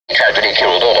Tragedy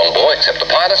killed all on board except the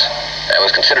pilot and was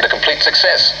considered a complete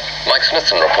success. Mike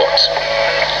Smithson reports.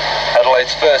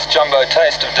 Adelaide's first jumbo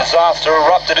taste of disaster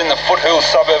erupted in the foothill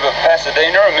suburb of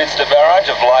Pasadena amidst a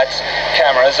barrage of lights,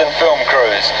 cameras and film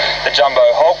crews. The jumbo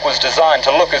hulk was designed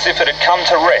to look as if it had come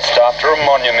to rest after a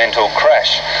monumental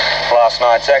crash. Last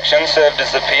night's action served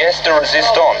as the pièce de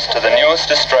résistance to the newest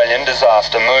Australian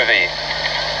disaster movie.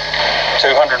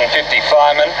 250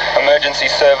 firemen, emergency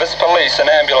service, police and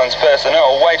ambulance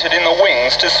personnel waited in the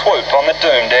wings to swoop on the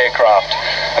doomed aircraft.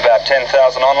 About 10,000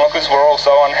 onlookers were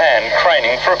also on hand,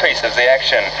 craning for a piece of the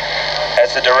action.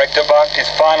 As the director barked his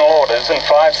final orders and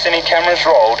 5 cine cameras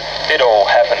rolled, it all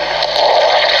happened.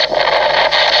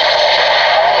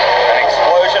 An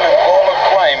explosion and ball of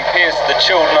flame pierced the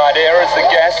chilled night air as the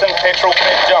gas and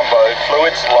petrol-fed jumbo flew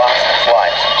its last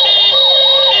flight.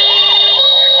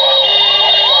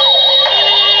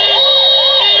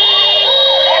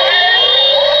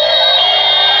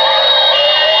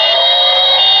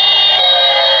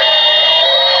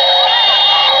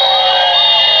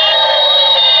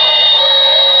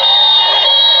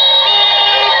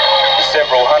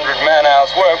 Several hundred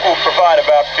man-hours work will provide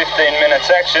about 15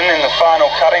 minutes action in the final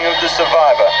cutting of The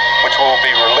Survivor, which will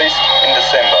be released in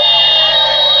December.